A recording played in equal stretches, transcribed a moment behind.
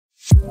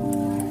Hi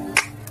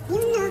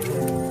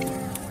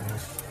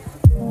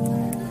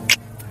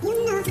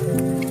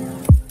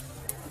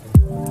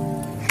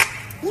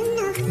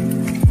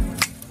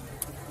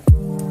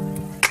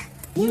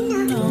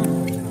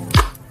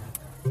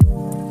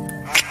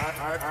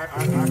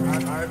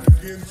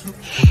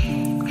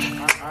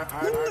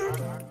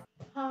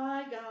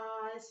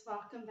guys,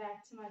 welcome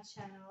back to my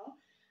channel.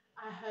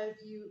 I hope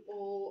you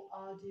all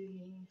are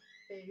doing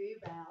very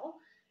well.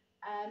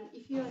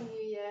 If you're new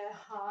here,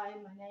 hi,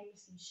 my name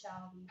is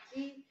Michelle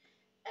VG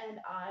and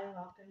I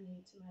welcome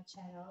you to my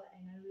channel,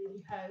 and I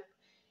really hope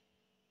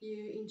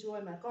you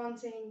enjoy my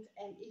content,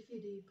 and if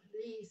you do,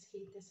 please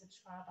hit the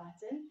subscribe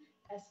button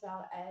as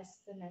well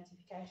as the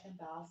notification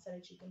bell so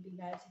that you can be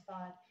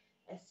notified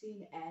as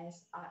soon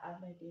as I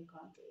upload new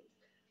content.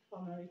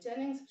 For my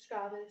returning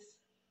subscribers,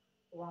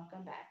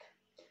 welcome back.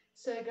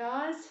 So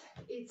guys,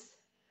 it's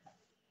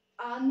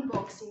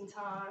unboxing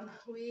time.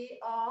 We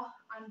are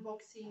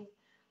unboxing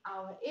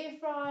our air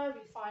fryer.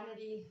 We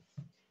finally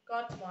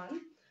got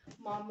one.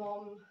 My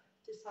mom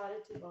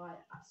decided to buy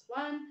us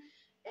one,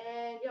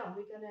 and yeah,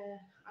 we're gonna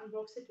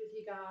unbox it with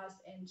you guys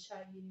and show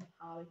you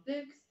how it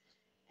looks.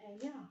 And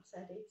yeah, so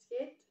let's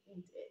get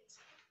into it.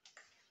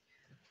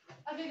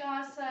 Okay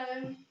guys,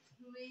 so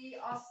we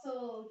are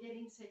still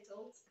getting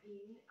settled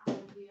in our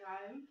new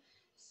home.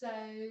 So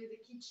the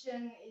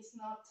kitchen is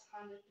not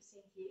 100%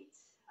 yet,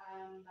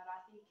 but I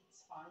think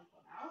it's fine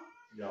for now.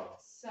 Yeah,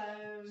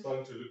 So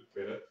starting to look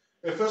better.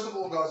 Hey, first of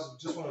all, guys,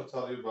 just want to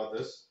tell you about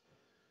this.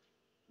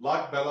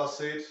 Like Bella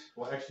said,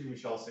 well, actually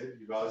Michelle said,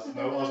 you guys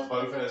know us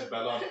both as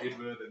Bella and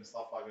Edward and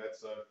stuff like that.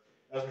 So,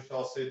 as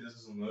Michelle said, this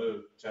is on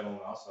her channel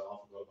now, so I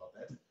forgot about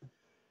that.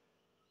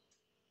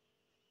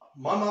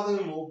 My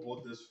mother-in-law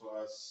bought this for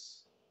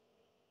us,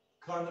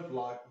 kind of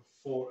like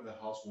for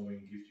a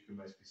housewarming gift, you can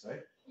basically say.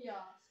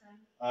 yeah,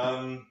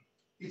 so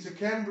It's a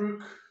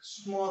Kambrook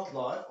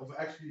Smartlife, or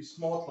actually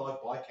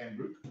Smartlife by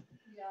Kambrook.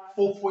 yeah.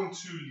 4.2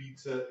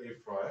 litre air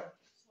fryer.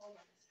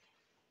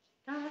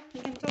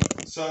 You can talk.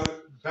 So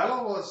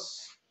Bella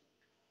was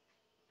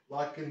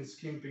like in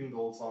skimping the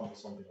whole time or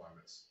something like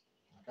this.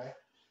 Okay?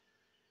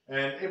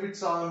 And every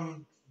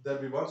time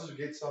that we wanted to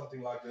get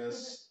something like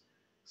this,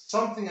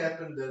 something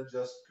happened that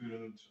just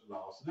couldn't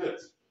allow us to do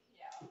it.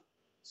 Yeah.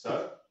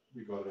 So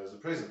we got it as a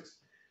present.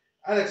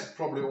 Alex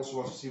probably also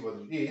wants to see what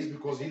it is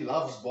because he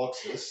loves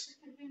boxes.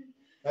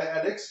 Hey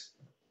Alex?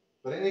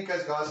 But in any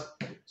case, guys,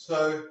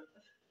 so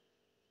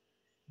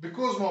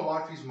because my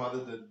wifey's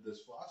mother did this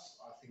for us,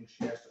 I think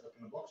she has to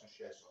open the box and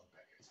she has to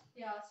unpack it.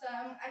 Yeah, so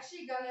I'm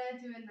actually gonna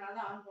do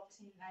another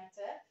unboxing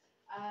later.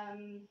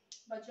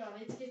 But yeah,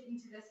 let's get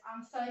into this.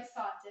 I'm so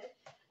excited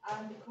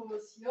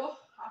because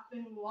I've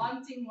been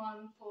wanting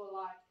one for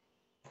like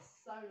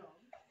so long.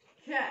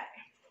 Okay,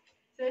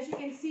 so as you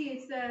can see,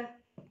 it's the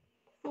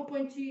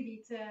 4.2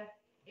 litre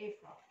air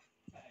fryer.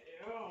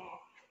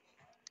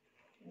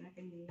 And I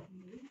can do it.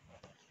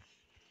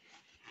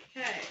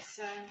 Okay,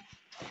 so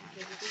I'll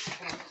give it this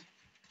one.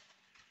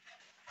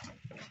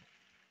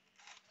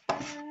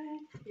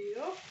 Here you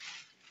go.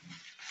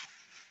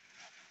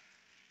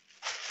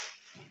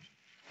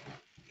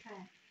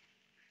 Okay.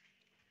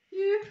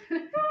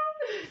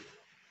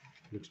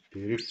 Looks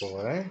beautiful,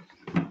 eh?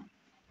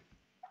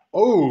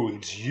 Oh,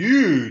 it's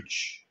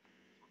huge!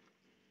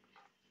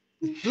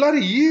 It's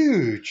bloody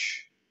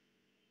huge!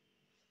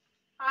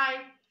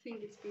 I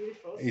think it's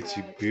beautiful. It's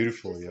so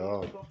beautiful, just yeah.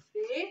 leave the box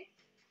there.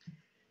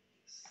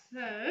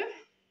 So,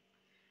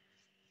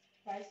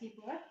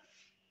 basically,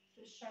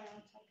 just show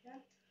on top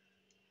here.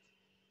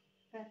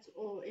 That's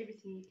all,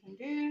 everything you can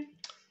do.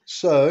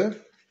 So,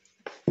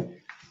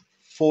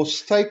 for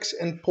steaks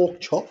and pork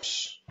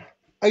chops,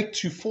 8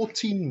 to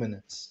 14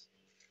 minutes.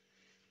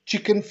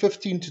 Chicken,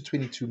 15 to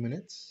 22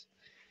 minutes.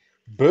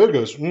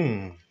 Burgers,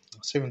 7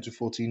 to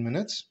 14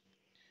 minutes.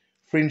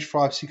 French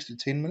fries, 6 to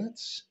 10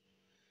 minutes.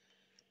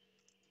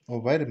 Oh,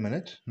 wait a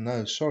minute.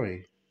 No,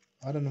 sorry.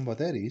 I don't know what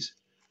that is.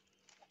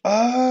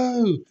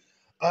 Oh,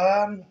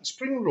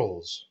 spring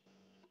rolls.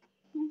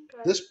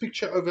 Okay. This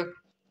picture over...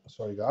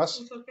 Sorry, guys.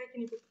 It's okay,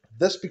 can you put...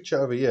 This picture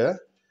over here,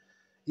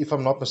 if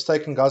I'm not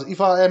mistaken, guys. If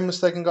I am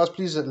mistaken, guys,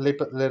 please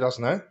let us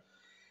know.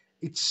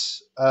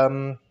 It's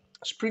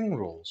spring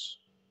rolls,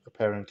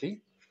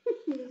 apparently.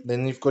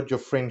 Then you've got your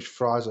French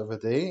fries over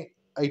there,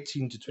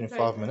 18 to 25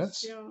 potatoes,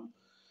 minutes. Yeah.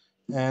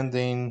 And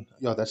then,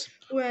 yeah, that's...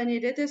 Well, nee,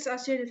 dit is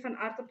as jy dit van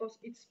aardappels,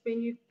 it's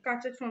when you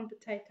cut it from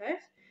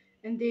potatoes,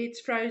 and then it's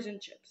frozen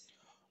chips.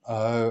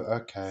 Oh,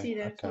 okay. See,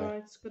 that's okay. why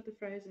it's got the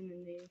frozen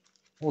in there.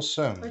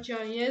 Awesome. But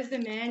yeah, here's the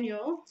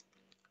manual.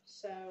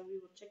 So we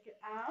will check it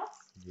out.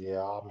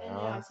 Yeah, And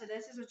yeah, man. so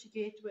this is what you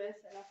get with,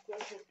 and of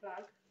course your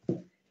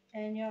plug.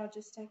 And yeah,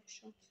 just take a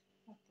shot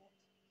like that.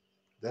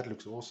 That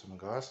looks awesome,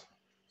 guys.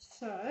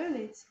 So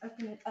let's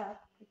open it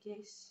up, I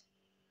guess.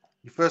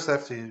 You first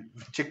have to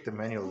check the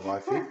manual,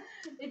 wifey.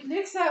 It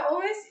looks so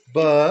always.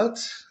 But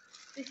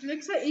It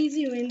looks so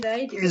easy when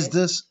they do is it.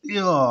 this...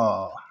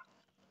 Yeah.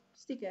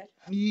 Sticker.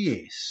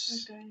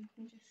 Yes. Okay.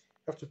 You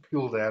have to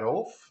peel that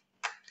off.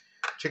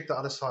 Check the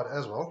other side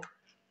as well.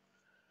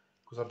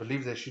 Because I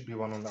believe there should be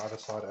one on the other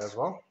side as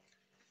well.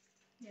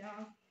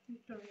 Yeah,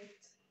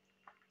 correct.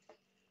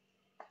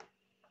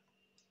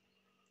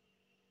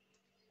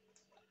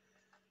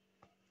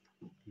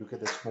 Look at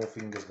the small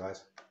fingers,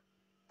 guys.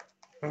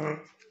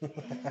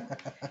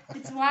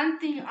 It's one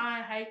thing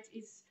I hate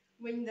is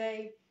when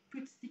they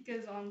put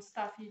stickers on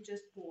stuff you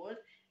just bought.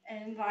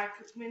 And like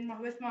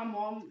with my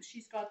mom,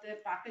 she's got the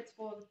buckets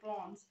for the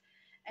plants,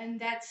 and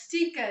that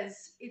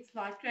stickers, it's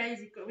like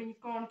crazy when you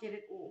can't get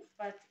it off.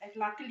 But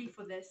luckily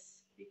for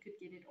this, we could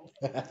get it off.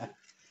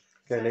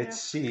 Okay, So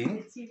let's see.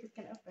 let's see if it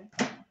can open.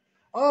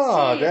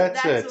 Ah, See,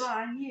 that's that's it.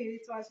 why I knew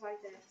it was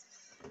like that.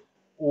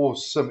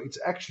 Awesome. It's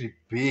actually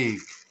big.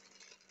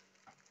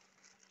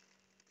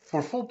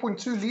 For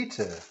 4.2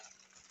 liter.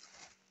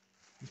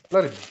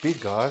 Bloody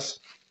big, guys.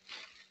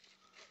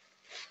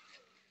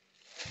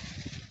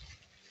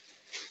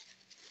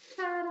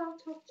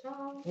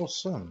 Ta-da-ta-ta.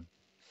 Awesome.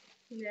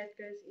 That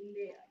goes in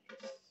there, I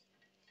guess.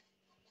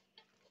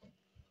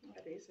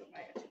 Oh, there's a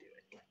way to do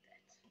it like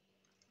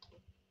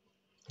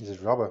that. Is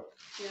it rubber?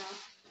 Yeah.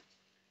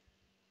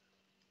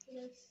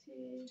 Let's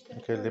see.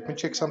 Okay, let me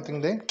check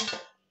something then.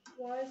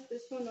 Why is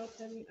this one not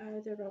having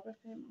the rubber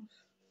came off?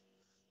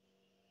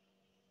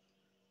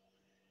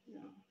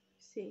 No.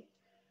 See.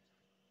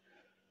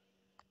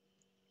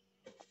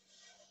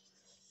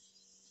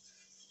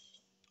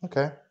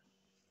 Okay,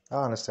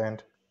 I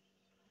understand.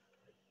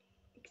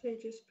 Okay,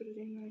 just put it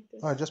in like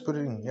this. I just put it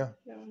in, yeah.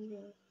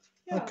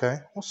 Yeah. Okay,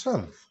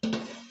 awesome.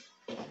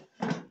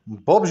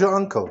 Bob's your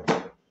uncle.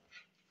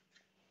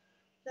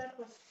 That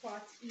was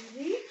quite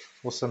easy.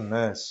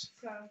 Awesomeness.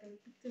 So I'm going to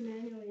put the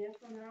manual here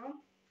for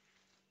now.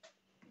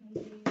 And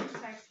then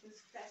take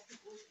this plastic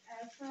off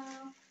as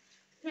well.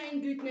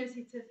 Thank goodness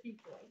it's a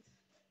 3-point.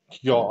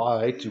 Yeah,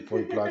 I hate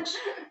 2-point plugs.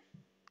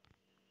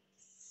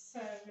 So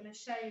I'm going to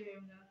show you where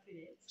I'm going to put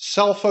it.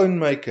 Cell phone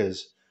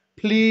makers,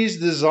 please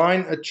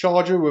design a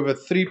charger with a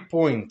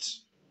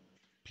 3-point.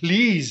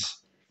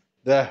 Please.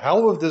 The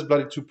hell with this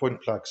bloody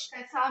 2-point plugs.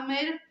 Okay, so I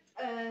made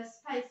a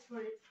space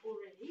for it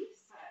already.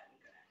 So I'm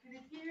going to put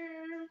it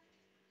here.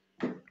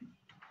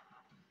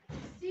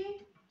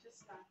 See?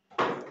 Just like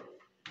that.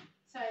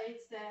 So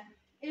it's the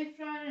air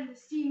fryer and the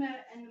steamer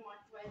and the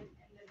microwave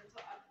and the little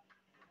oven.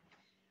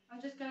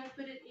 I'm just going to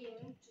put it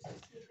in just to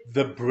see if it's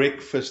The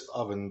breakfast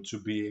oven, to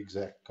be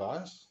exact,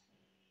 guys.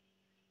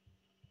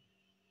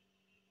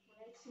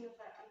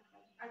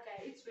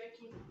 Okay, it's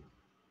working.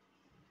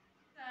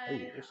 So Oh,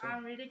 awesome.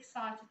 I'm really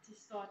excited to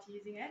start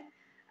using it.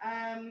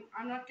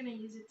 I'm not going to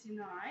use it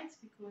tonight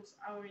because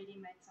I already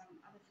made some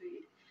other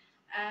food.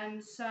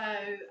 As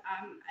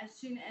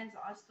soon as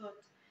I start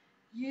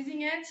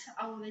using it,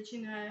 I will let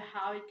you know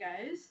how it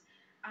goes.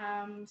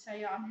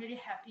 Yeah, I'm really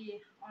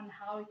happy on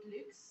how it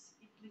looks.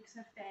 It looks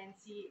so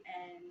fancy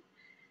and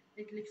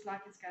it looks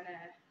like it's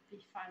gonna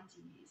be fun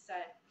to use. So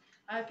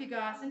I hope you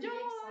guys enjoy.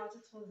 I'm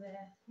excited for the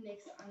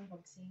next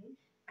unboxing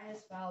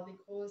as well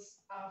because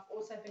I've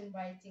also been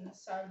waiting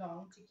so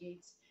long to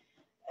get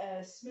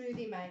a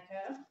smoothie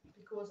maker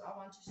because I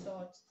want to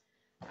start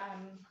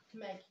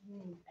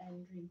making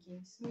and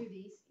drinking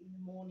smoothies in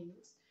the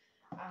mornings.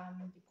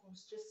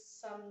 Because just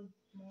some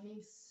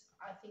mornings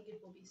I think it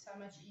will be so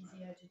much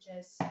easier to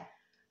just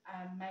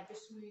make a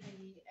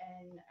smoothie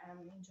and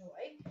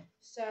enjoy.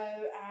 So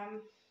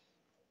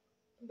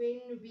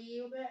when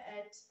we were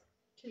at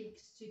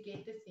Clicks to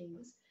get the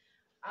things,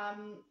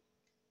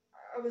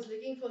 I was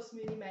looking for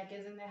smoothie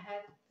makers and they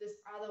had this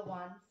other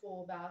one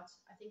for about,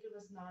 I think it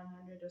was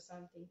 900 or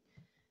something.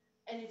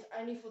 And it's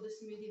only for the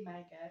smoothie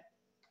maker.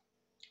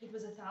 It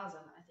was 1,000,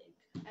 I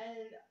think.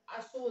 And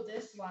I saw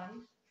this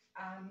one.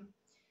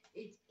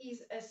 It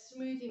is a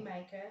smoothie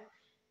maker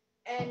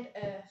and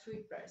a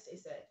food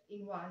processor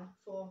in one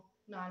for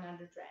 900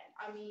 rand.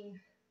 I mean,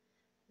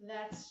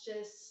 that's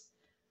just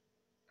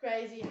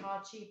crazy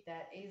how cheap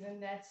that is,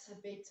 and that's a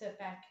better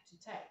pack to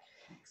take.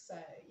 So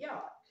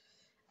yeah,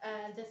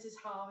 this is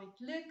how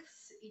it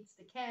looks. It's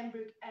the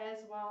Kambrook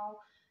as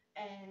well,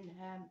 and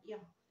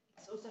yeah,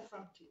 it's also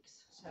from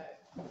Clicks. So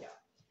yeah,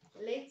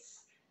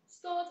 let's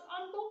start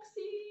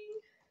unboxing.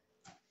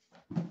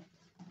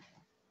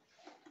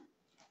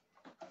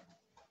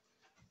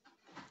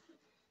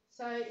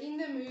 So in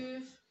the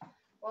move,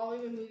 while we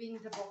were moving,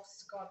 the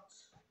box got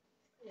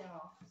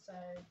so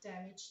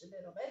damaged a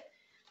little bit,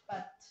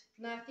 but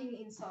nothing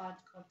inside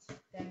got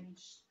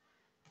damaged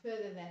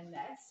further than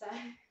that. So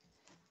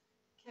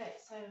okay,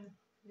 so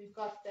we've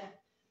got the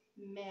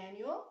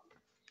manual.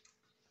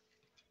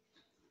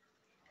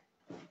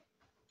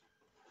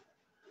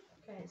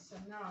 Okay, so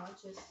now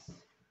just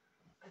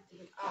I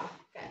think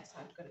okay, so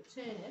I've got to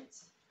turn it.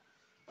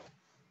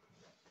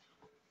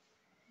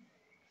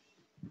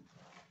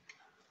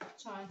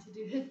 Trying to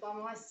do it by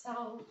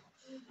myself.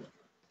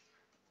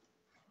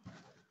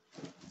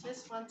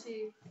 Just want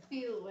to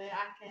feel where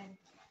I can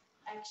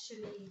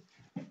actually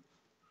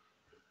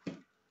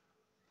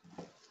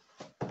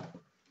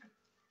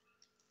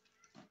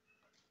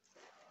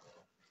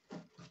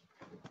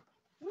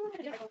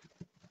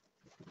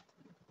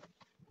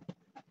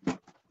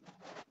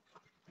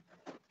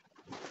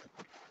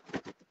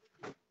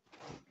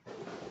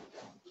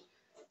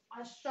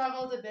I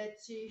struggled a bit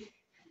to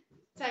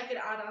take it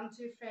out. I'm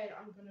too afraid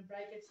I'm gonna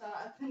break it, so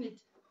I open it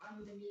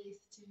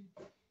underneath to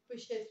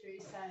push it through.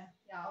 So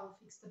yeah, I'll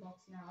fix the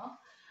box now.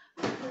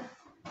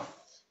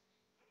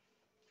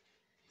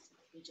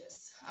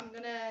 I'm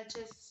gonna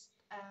just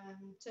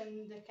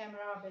turn the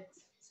camera a bit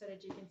so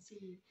that you can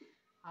see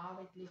how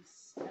it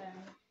looks.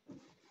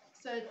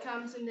 So it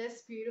comes in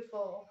this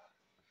beautiful,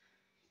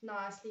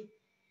 nicely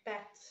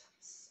packed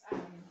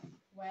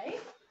way.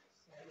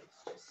 So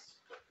let's just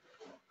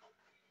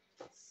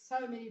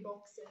so many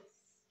boxes.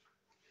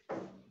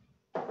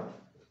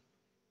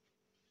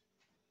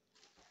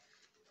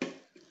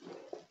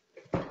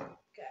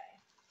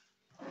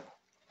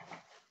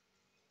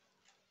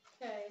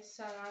 Okay,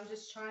 so I'm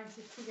just trying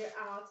to figure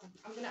out.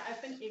 I'm gonna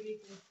open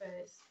everything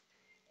first,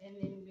 and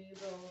then we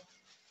will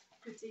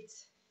put it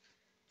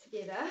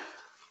together.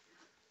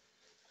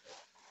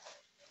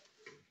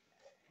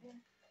 Like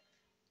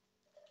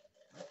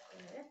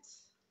that.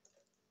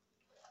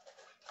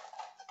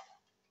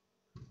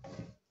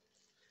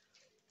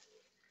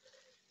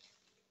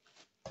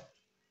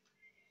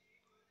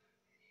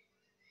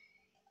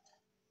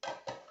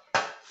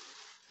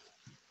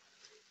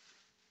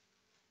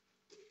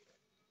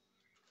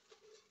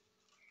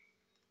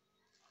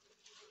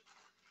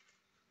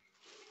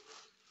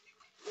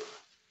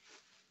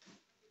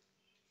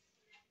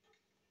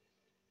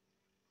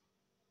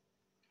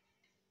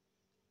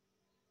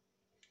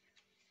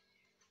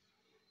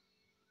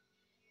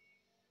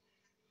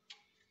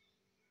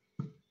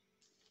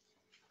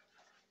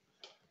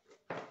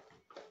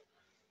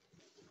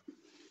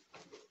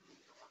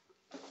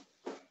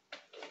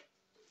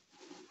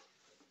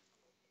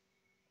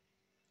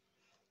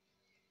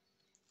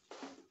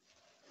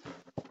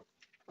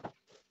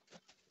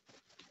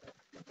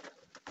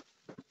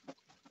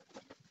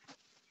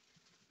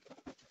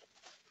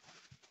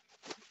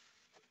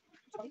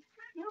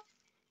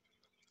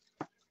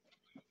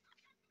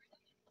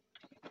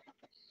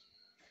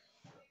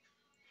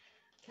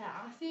 Okay,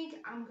 I think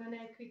I'm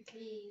gonna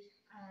quickly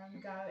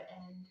go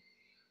and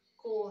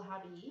call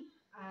hubby.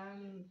 I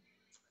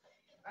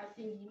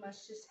think he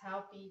must just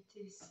help me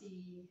to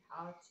see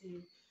how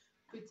to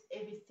put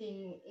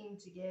everything in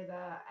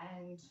together,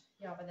 and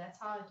yeah, but that's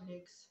how it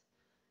looks.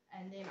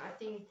 And then I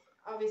think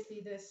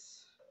obviously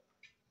this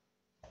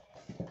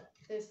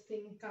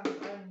thing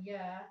comes on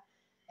here,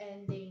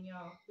 and then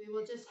yeah, we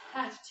will just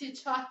have to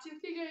try to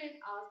figure it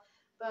out.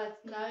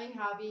 But knowing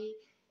hubby,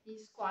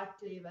 he's quite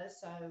clever,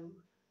 so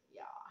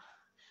yeah,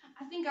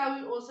 I think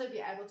I will also be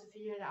able to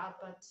figure it out.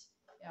 But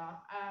yeah,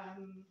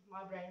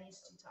 my brain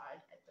is too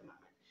tired at the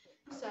moment,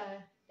 so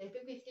let me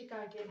quickly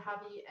go get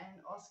hubby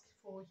and ask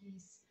for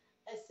his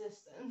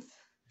assistance.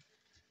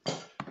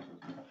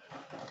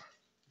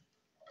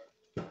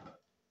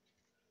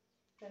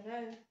 Dan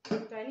nou,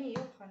 kan nie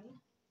heel gaan nie.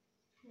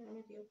 Ja,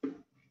 met heel.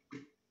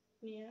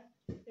 Nee,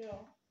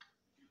 ja.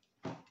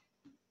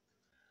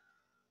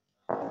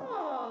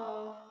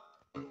 Oh.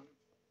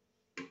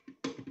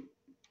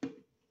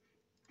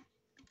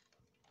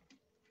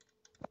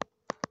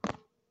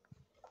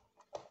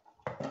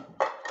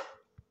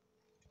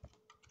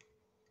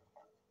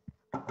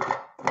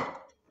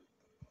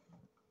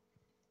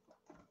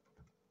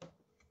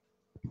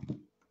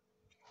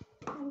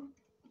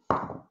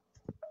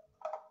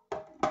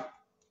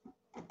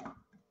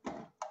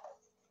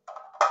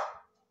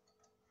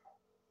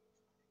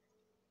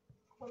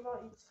 Hold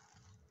on, iets.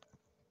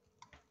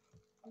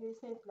 Hier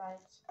is net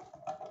light.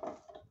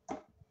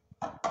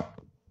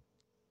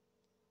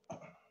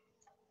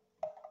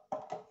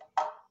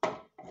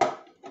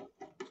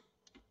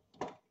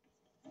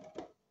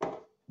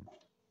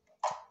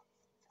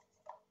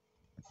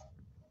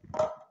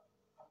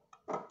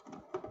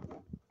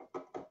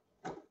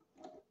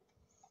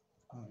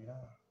 Oh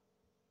ja.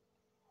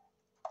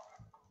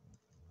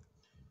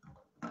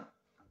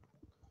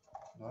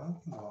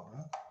 Daar,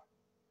 daar.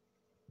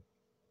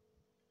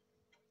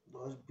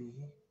 Dat is B.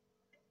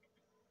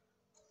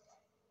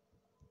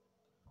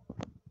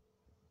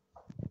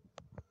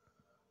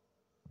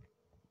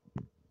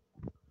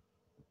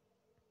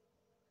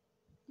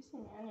 Is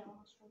nie meer nie,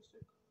 ons gaan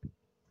soek.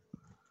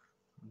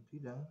 Moet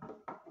die dan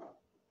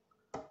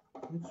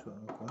net so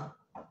aankom.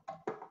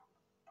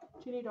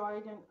 Sien jy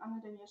daai ding,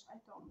 ander ding eers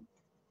uithaal.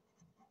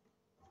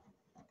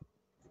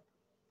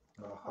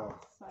 Aha.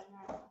 Sy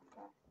nou.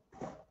 Okay.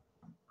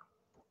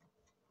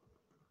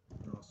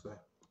 Nou sy.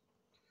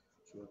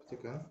 So wat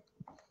beteken?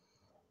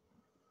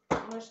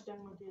 Ons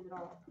ding moet jy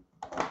dra.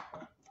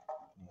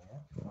 Nee,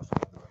 ons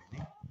gaan draai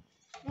nie.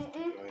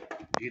 Draai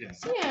hier dan.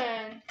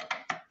 Sien.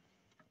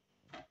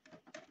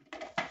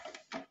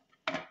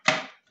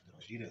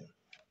 Draai hier dan.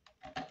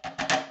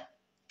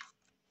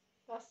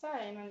 Daar sy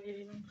en dan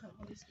hierdie ding gaan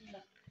alles in.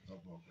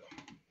 Dat maak ja.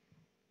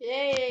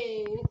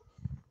 Yay!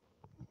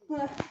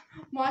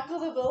 Michael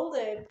the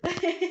Builder.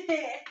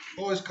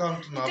 Always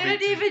come to You Nabi.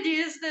 didn't even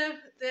use the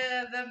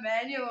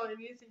manual or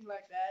anything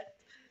like that.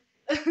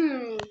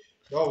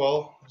 Yeah,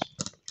 well,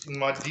 in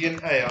my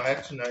DNA, I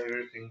have to know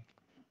everything.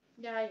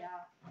 Yeah.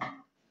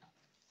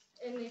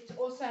 And it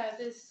also has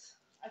this,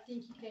 I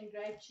think you can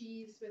grate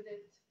cheese with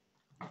it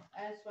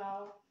as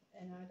well.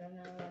 and I don't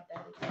know what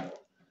that is for.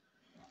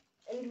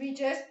 And we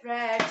just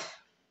bragged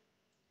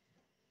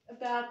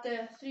about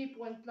the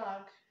 3-point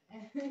plug,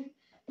 and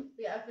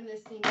we opened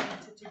this thing and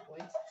it's a 2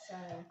 points. So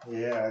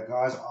Yeah,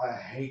 guys, I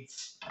hate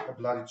a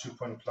bloody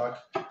 2-point plug.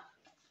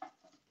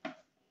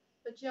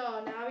 but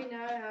yeah, now we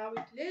know how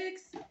it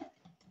looks.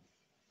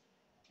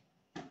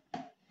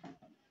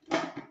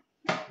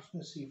 I'm just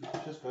gonna see if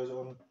it just goes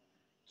on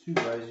 2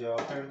 ways. Yeah,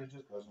 apparently it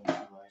just goes on 2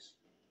 ways.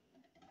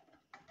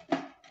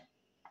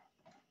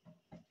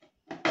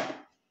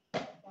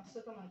 Was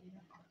sit hom maar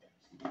hier agter.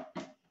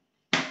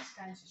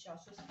 Skyn sosiaal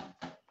soos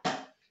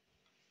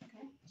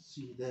okay.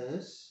 See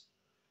this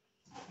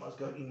must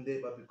go in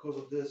there, but because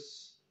of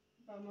this,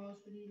 Dan moet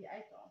ons die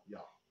uithaal.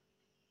 yeah,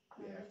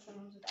 Ja, van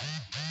ons dit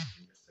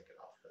let's take it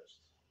out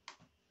first.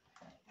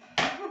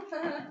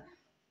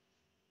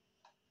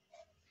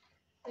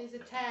 There's a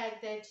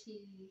tag that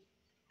he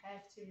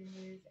have to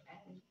remove,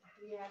 and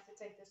we have to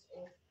take this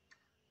off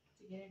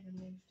to get it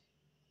removed.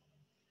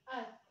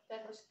 Oh,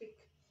 that was quick.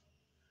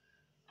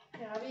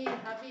 Yeah,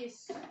 hubby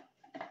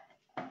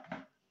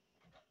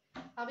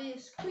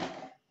is quick.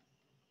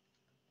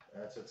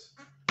 That's it.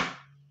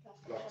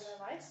 That's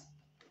otherwise.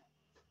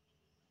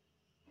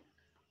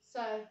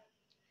 So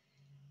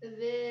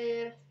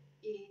there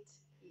it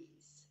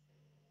is.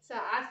 So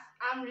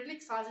I'm really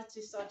excited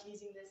to start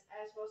using this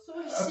as well. So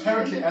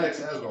Apparently Alex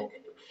as well.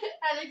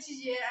 Alex is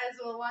here as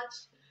well. Watch.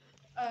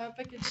 If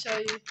I can show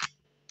you.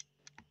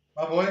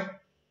 My boy.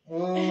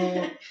 Oh,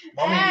 mommy,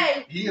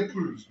 Hey! he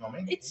approves,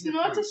 mommy. It's He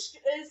not approves.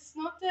 it's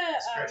not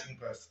a Scratching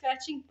post.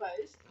 scratching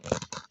post.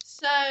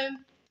 So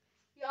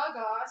yeah,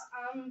 guys,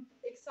 I'm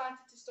excited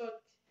to start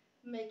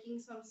making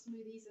some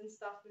smoothies and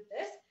stuff with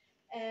this,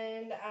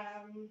 and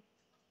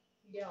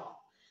yeah,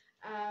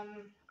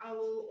 I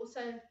will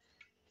also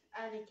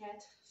Alley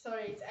Cat.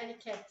 Sorry, it's Alley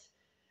Cat.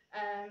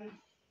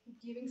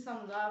 Giving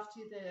some love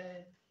to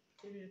the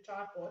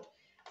tripod.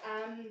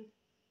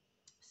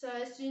 So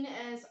as soon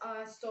as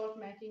I start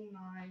making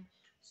my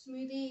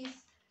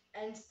smoothies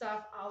and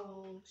stuff, I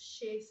will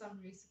share some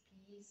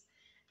recipes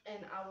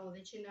and I will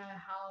let you know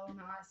how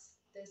nice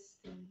this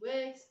thing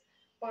works.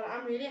 But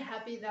I'm really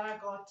happy that I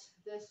got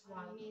this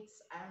one.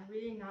 It's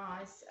really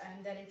nice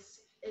and that it's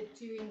a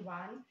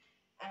 2-in-1.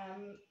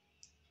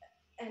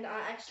 And I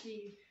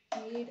actually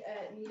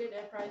needed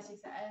a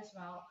processor as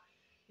well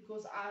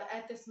because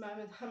at this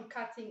moment I'm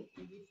cutting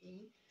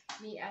everything,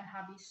 me and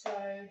hubby. So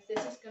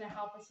this is going to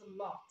help us a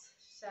lot.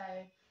 So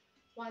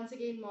once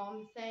again,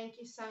 Mom, thank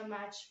you so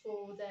much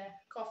for the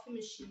coffee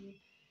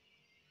machine,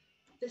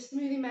 the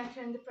smoothie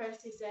maker and the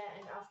processor,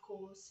 and of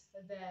course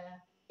the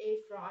air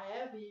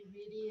fryer. We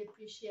really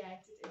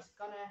appreciate it. It's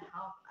gonna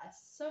help us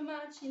so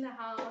much in the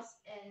house.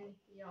 And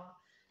yeah,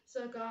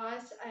 so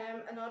guys,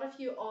 a lot of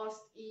you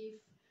asked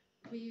if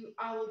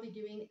I will be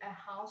doing a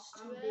house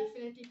tour. I'm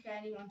definitely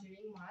planning on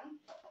doing one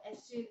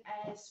as soon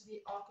as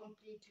we are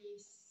completely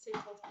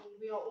settled in.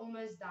 We are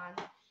almost done.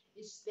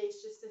 There's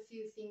just a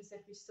few things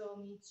that we still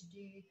need to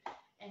do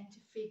and to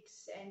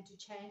fix and to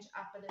change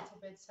up a little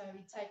bit, so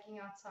we're taking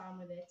our time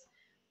with it.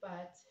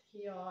 But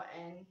yeah,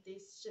 and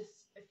there's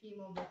just a few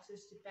more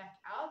boxes to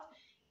pack out,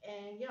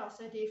 and yeah,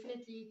 so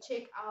definitely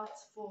check out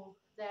for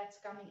that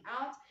coming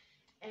out.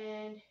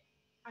 And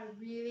I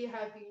really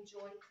hope you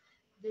enjoyed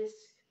this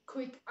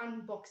quick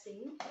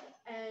unboxing,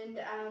 and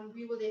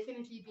we will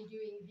definitely be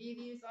doing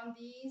reviews on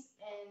these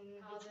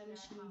and how the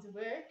machines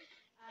work.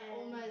 I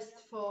almost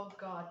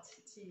forgot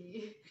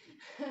to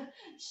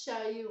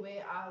show you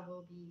where I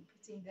will be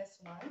putting this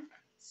one,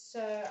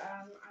 so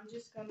I'm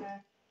just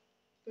gonna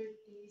put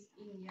these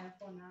in here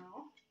for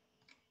now.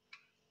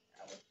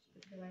 I will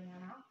put it away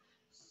now.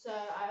 So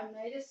I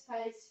made a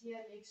space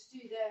here next to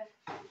the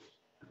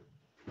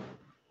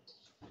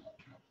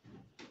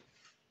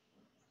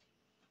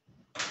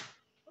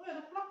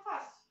the plug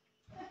vast.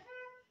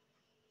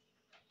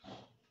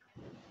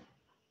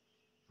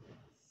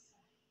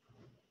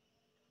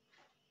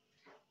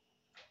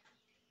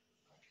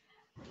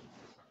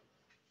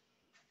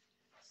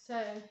 So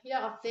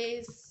yeah,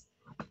 there's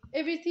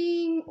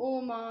everything,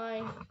 all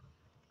my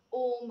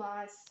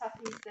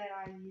stuffings that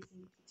I use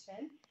in the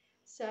kitchen.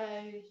 So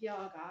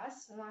yeah,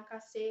 guys, like I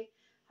said,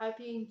 hope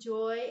you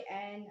enjoy,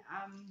 and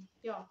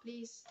yeah,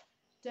 please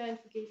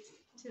don't forget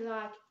to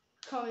like,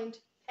 comment,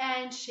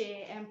 and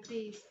share, and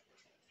please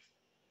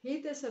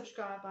hit the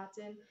subscribe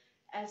button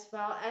as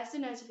well as the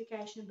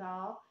notification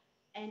bell.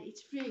 And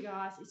it's free,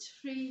 guys. It's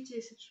free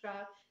to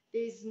subscribe.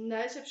 There's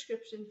no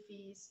subscription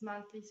fees,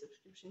 monthly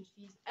subscription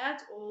fees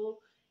at all.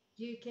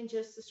 You can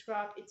just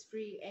subscribe. It's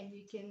free, and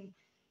you can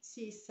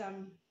see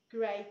some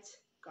great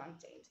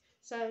content.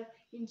 So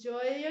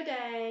enjoy your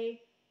day.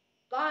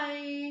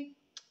 Bye.